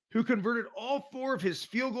 who converted all 4 of his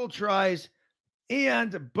field goal tries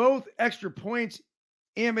and both extra points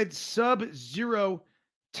amid sub-zero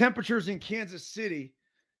temperatures in Kansas City.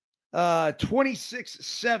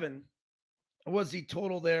 26-7 was the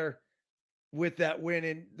total there with that win.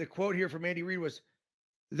 And the quote here from Andy Reid was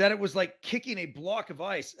that it was like kicking a block of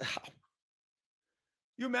ice.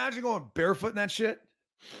 You imagine going barefoot in that shit?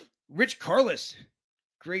 Rich Karlis,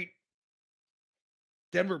 great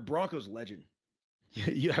Denver Broncos legend.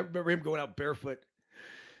 I remember him going out barefoot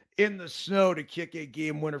in the snow to kick a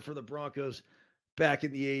game winner for the Broncos back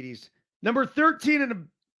in the 80s. Number 13, and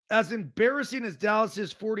as embarrassing as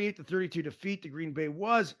Dallas's 48-32 defeat to Green Bay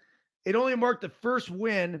was, it only marked the first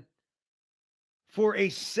win for a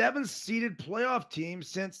 7th-seeded playoff team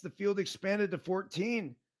since the field expanded to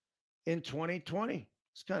 14 in 2020.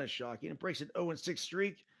 It's kind of shocking. It breaks an 0-6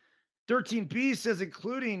 streak. 13B says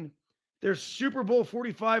including their Super Bowl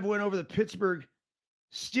 45 win over the Pittsburgh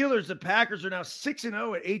Steelers, the Packers are now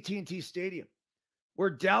 6-0 at AT&T Stadium, where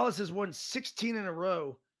Dallas has won 16 in a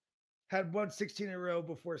row, had won 16 in a row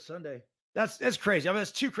before Sunday. That's crazy. I mean,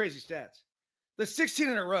 that's 2 crazy stats. The 16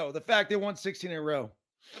 in a row, the fact they won 16 in a row,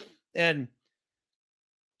 and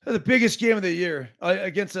the biggest game of the year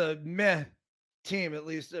against a meh team, at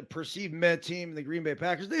least a perceived meh team, the Green Bay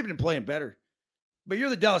Packers. They've been playing better. But you're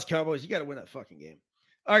the Dallas Cowboys. You got to win that fucking game.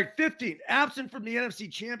 All right, 15. Absent from the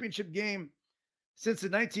NFC Championship game since the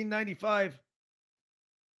 1995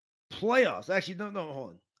 playoffs. Actually, no, hold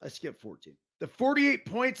on. I skipped 14. The 48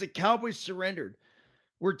 points the Cowboys surrendered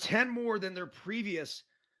were 10 more than their previous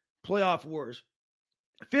playoff wars.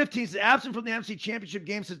 15 is absent from the NFC Championship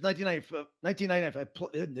game since 1995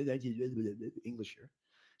 English here.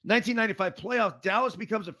 1995 playoffs. Dallas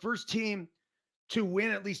becomes the first team to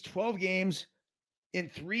win at least 12 games in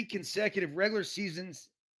 3 consecutive regular seasons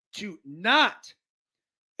to not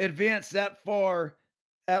advance that far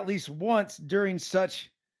at least once during such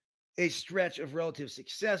a stretch of relative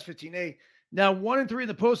success. 15A. Now 1-3 in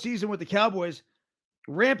the postseason with the Cowboys.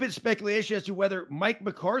 Rampant speculation as to whether Mike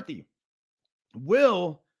McCarthy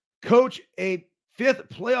will coach a 5th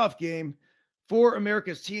playoff game for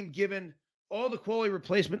America's team, given all the quality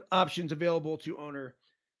replacement options available to owner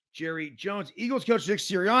Jerry Jones. Eagles coach Nick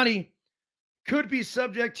Sirianni could be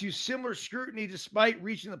subject to similar scrutiny despite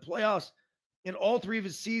reaching the playoffs in all 3 of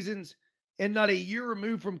his seasons and not a year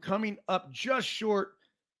removed from coming up just short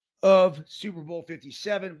of Super Bowl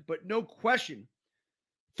 57. But no question,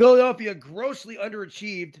 Philadelphia grossly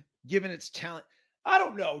underachieved given its talent. I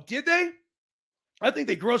don't know. Did they? I think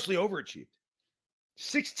they grossly overachieved.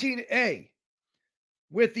 16A.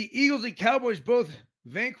 With the Eagles and Cowboys both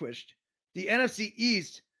vanquished, the NFC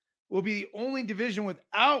East will be the only division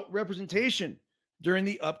without representation during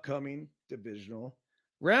the upcoming divisional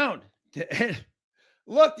round.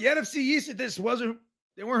 Look, the NFC East at this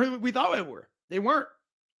they weren't who we thought they were. They weren't.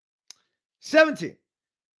 17.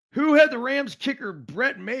 Who had the Rams kicker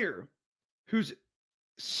Brett Mayer, whose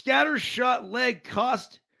scattershot leg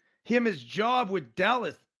cost him his job with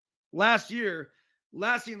Dallas last year,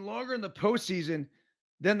 lasting longer in the postseason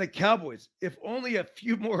than the Cowboys, if only a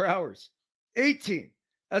few more hours. 18.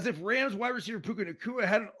 As if Rams wide receiver Puka Nacua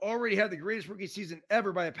hadn't already had the greatest rookie season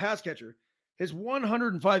ever by a pass catcher. His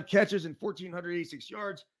 105 catches and 1,486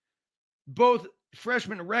 yards, both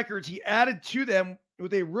freshman records, he added to them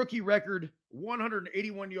with a rookie record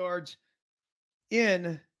 181 yards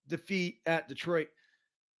in defeat at Detroit.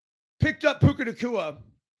 Picked up Puka Nacua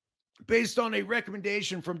based on a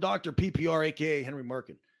recommendation from Dr. PPR, a.k.a. Henry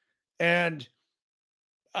Markin. And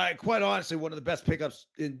quite honestly, one of the best pickups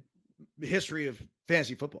in the history of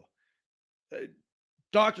fantasy football.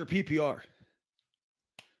 Dr. PPR.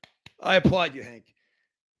 I applaud you, Hank.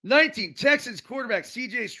 19, Texans quarterback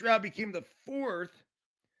C.J. Stroud became the 4th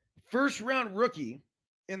first-round rookie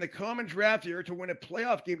in the common draft year to win a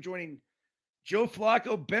playoff game, joining Joe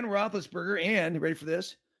Flacco, Ben Roethlisberger, and, ready for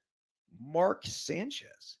this, Mark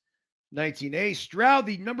Sanchez. 19A, Stroud,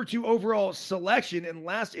 the number 2 overall selection in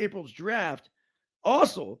last April's draft,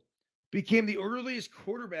 also became the earliest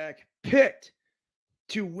quarterback picked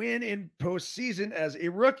to win in postseason as a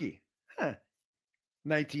rookie.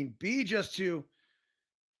 19B, just to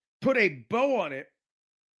put a bow on it,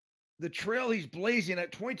 the trail he's blazing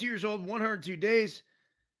at 22 years old, 102 days.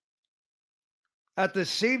 At the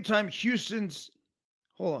same time,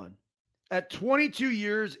 at 22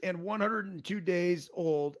 years and 102 days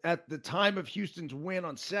old at the time of Houston's win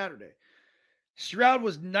on Saturday, Stroud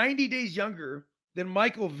was 90 days younger than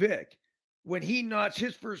Michael Vick when he notched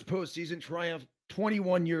his first postseason triumph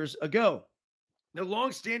 21 years ago. The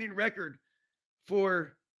long-standing record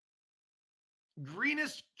for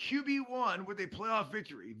greenest QB1 with a playoff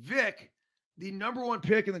victory. Vick, the number 1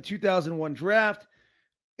 pick in the 2001 draft,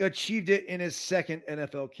 achieved it in his second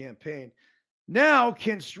NFL campaign. Now,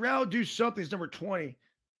 can Stroud do something as number 20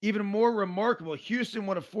 even more remarkable? Houston,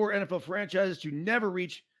 one of 4 NFL franchises to never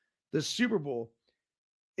reach the Super Bowl,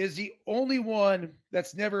 is the only one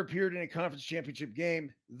that's never appeared in a conference championship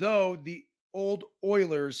game, though the old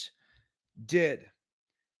Oilers did.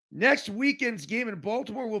 Next weekend's game in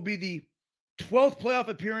Baltimore will be the 12th playoff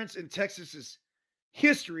appearance in Texas's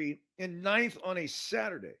history and 9th on a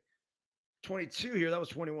Saturday. 22 here, that was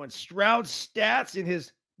 21. Stroud's stats in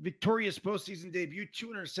his victorious postseason debut: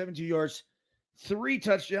 272 yards, 3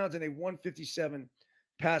 touchdowns, and a 157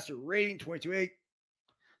 passer rating, 22-8.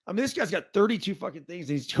 I mean, this guy's got 32 fucking things,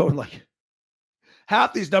 and he's going like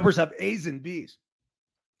half these numbers have A's and B's.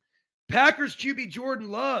 Packers QB Jordan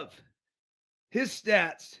Love, his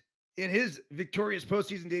stats in his victorious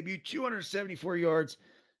postseason debut: 274 yards,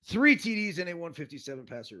 3 TDs, and a 157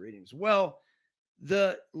 passer rating as well.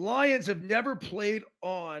 The Lions have never played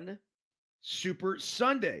on Super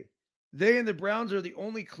Sunday. They and the Browns are the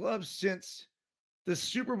only clubs since the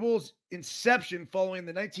Super Bowl's inception following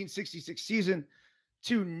the 1966 season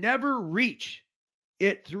to never reach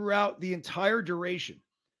it throughout the entire duration.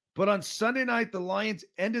 But on Sunday night, the Lions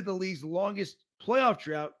ended the league's longest playoff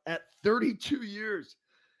drought at 32 years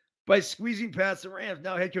by squeezing past the Rams.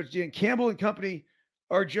 Now head coach Dan Campbell and company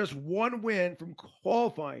are just 1 win from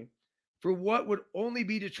qualifying for what would only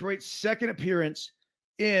be Detroit's second appearance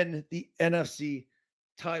in the NFC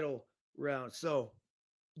title round. So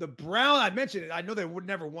the Browns, I mentioned it, I know they would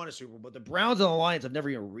never won a Super Bowl, but the Browns and the Lions have never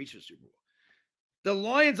even reached a Super Bowl. The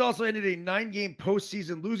Lions also ended a 9-game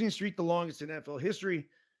postseason losing streak, the longest in NFL history.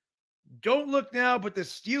 Don't look now, but the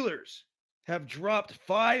Steelers have dropped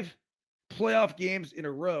 5 playoff games in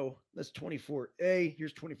a row. That's 24A.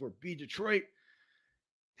 Here's 24B. Detroit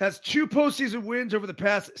has 2 postseason wins over the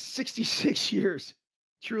past 66 years.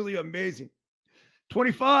 Truly amazing.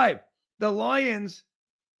 25. The Lions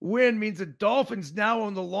win means the Dolphins now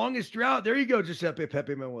own the longest drought. There you go, Giuseppe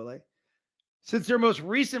Pepe Manuele. Since their most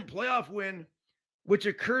recent playoff win, which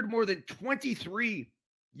occurred more than 23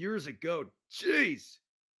 years ago. Jeez.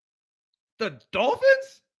 The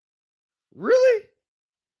Dolphins? Really?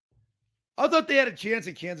 I thought they had a chance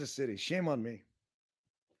in Kansas City. Shame on me.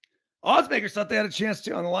 Oddsmakers thought they had a chance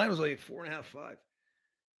too. On the line was like 4.5, 5.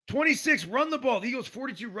 26, run the ball. The Eagles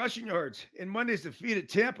 42 rushing yards in Monday's defeat at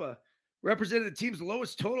Tampa represented the team's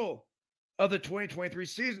lowest total of the 2023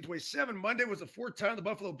 season. 27, Monday was the 4th time the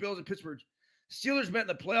Buffalo Bills and Pittsburgh Steelers met in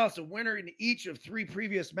the playoffs. A winner in each of 3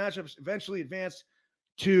 previous matchups eventually advanced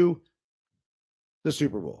to the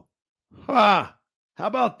Super Bowl. How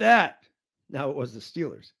about that? Now it was the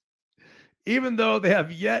Steelers. Even though they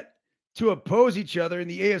have yet to oppose each other in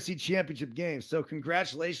the AFC Championship game. So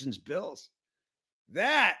congratulations, Bills.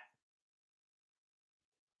 That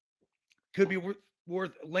could be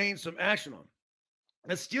worth laying some action on.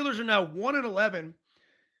 The Steelers are now 1-11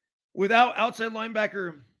 without outside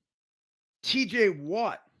linebacker TJ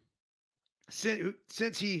Watt.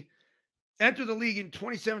 Since he entered the league in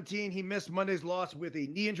 2017, he missed Monday's loss with a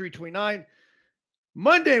knee injury, 29.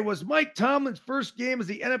 Monday was Mike Tomlin's first game as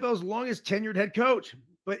the NFL's longest tenured head coach.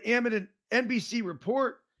 But amid an NBC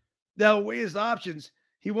report that will weigh his options,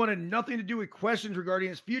 he wanted nothing to do with questions regarding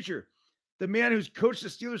his future. The man who's coached the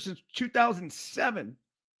Steelers since 2007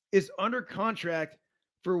 is under contract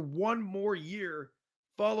for 1 more year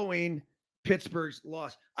following Pittsburgh's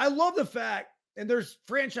loss. I love the fact, and there's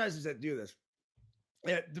franchises that do this.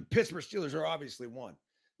 The Pittsburgh Steelers are obviously one.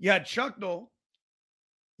 You had Chuck Noll,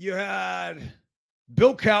 you had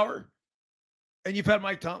Bill Cowher, and you've had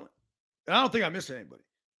Mike Tomlin. And I don't think I missed anybody.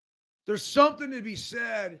 There's something to be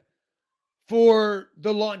said for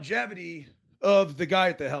the longevity of the guy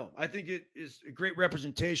at the helm. I think it is a great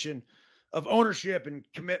representation of ownership and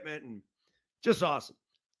commitment and just awesome.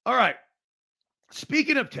 All right.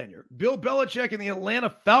 Speaking of tenure, Bill Belichick and the Atlanta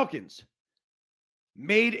Falcons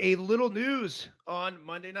made a little news on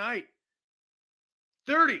Monday night.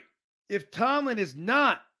 30. If Tomlin is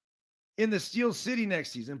not in the Steel City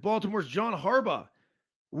next season, Baltimore's John Harbaugh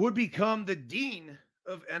would become the dean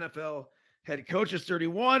of NFL head coaches.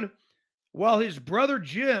 31, while his brother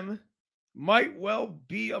Jim might well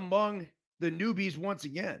be among the newbies once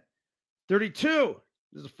again. 32,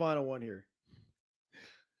 this is the final one here.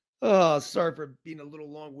 Oh, sorry for being a little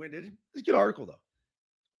long-winded. It's a good article, though.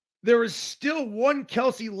 There is still one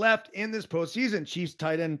Kelsey left in this postseason, Chiefs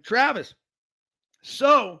tight end Travis.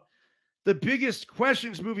 So, the biggest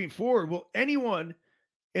questions moving forward, will anyone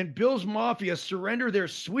in Bills Mafia surrender their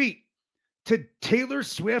suite to Taylor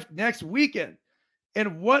Swift next weekend?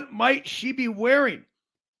 And what might she be wearing?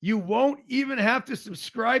 You won't even have to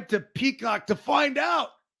subscribe to Peacock to find out.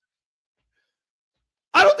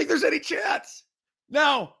 I don't think there's any chance.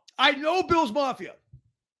 Now, I know Bills Mafia,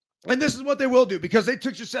 and this is what they will do because they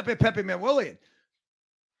took Giuseppe Pepe Manuele in.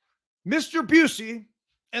 Mr. Busey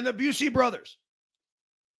and the Busey brothers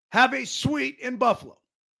have a suite in Buffalo.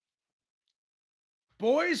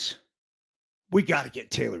 Boys, we got to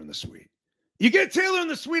get Taylor in the suite. You get Taylor in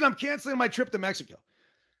the suite, I'm canceling my trip to Mexico.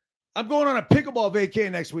 I'm going on a pickleball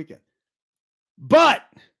vacay next weekend. But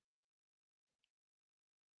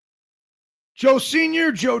Joe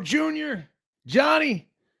Sr., Joe Jr., Johnny,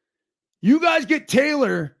 you guys get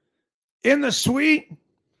Taylor in the suite.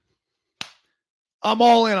 I'm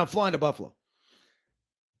all in. I'm flying to Buffalo.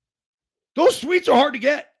 Those suites are hard to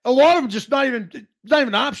get. A lot of them just not even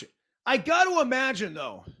an option. I got to imagine,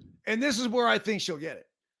 though, and this is where I think she'll get it.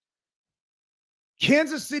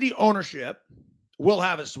 Kansas City ownership will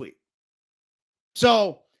have a suite.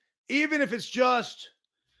 So even if it's just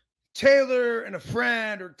Taylor and a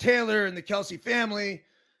friend or Taylor and the Kelsey family,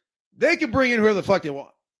 they can bring in whoever the fuck they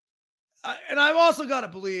want. And I've also got to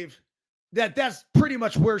believe that that's pretty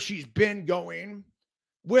much where she's been going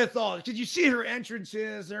with all. Because you see her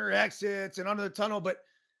entrances, her exits, and under the tunnel. But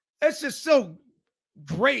it's just so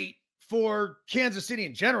great for Kansas City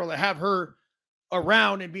in general to have her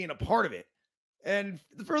around and being a part of it. And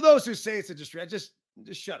for those who say it's a distraction,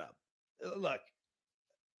 just shut up. Look,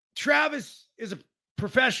 Travis is a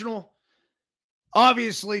professional.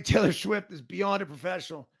 Obviously, Taylor Swift is beyond a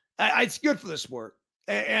professional. It's good for the sport.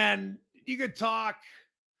 And you could talk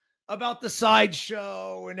about the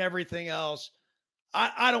sideshow and everything else.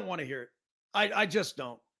 I don't want to hear it. I just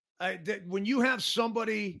don't. When you have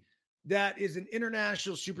somebody that is an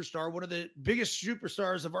international superstar, one of the biggest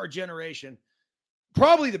superstars of our generation,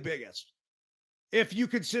 probably the biggest, if you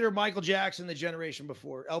consider Michael Jackson the generation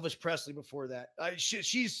before, Elvis Presley before that.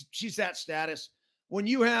 She's that status. When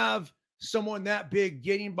you have someone that big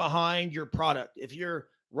getting behind your product, if you're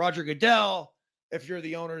Roger Goodell, if you're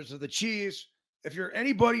the owners of the Chiefs, if you're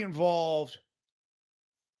anybody involved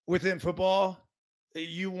within football,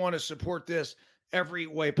 you want to support this every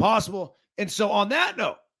way possible. And so on that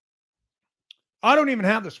note, I don't even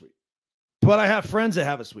have the suite, but I have friends that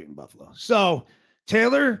have a suite in Buffalo. So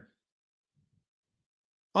Taylor,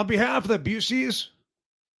 on behalf of the Buseys,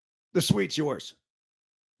 the suite's yours.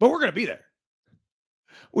 But we're going to be there.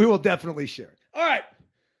 We will definitely share it. All right.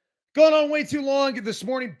 Going on way too long this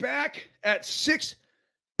morning. Back at 6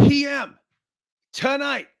 p.m.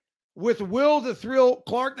 tonight with Will the Thrill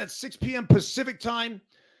Clark. That's 6 p.m. Pacific time.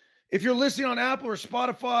 If you're listening on Apple or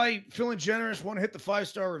Spotify, feeling generous, want to hit the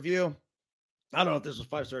 5-star review. I don't know if this is a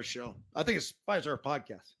 5-star show. I think it's a 5-star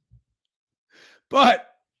podcast. But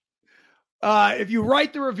if you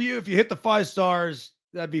write the review, if you hit the 5 stars,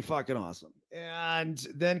 that'd be fucking awesome. And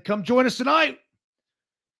then come join us tonight.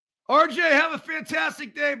 RJ, have a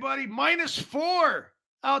fantastic day, buddy. -4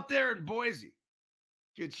 out there in Boise.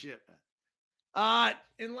 Good shit, man.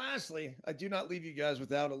 And lastly, I do not leave you guys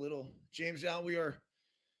without a little James Allen. We are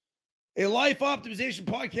a life optimization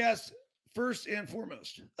podcast, first and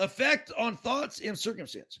foremost. Effect on thoughts and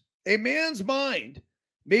circumstance. A man's mind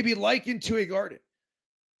may be likened to a garden,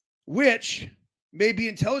 which may be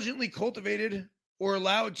intelligently cultivated or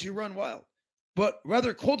allowed to run wild. But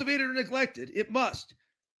whether cultivated or neglected, it must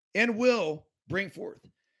and will bring forth.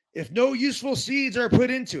 If no useful seeds are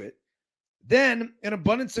put into it, then an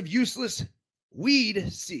abundance of useless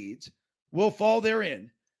weed seeds will fall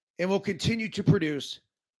therein and will continue to produce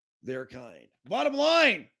their kind. Bottom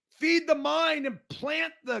line, feed the mind and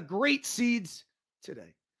plant the great seeds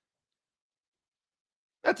today.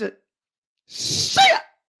 That's it. See ya!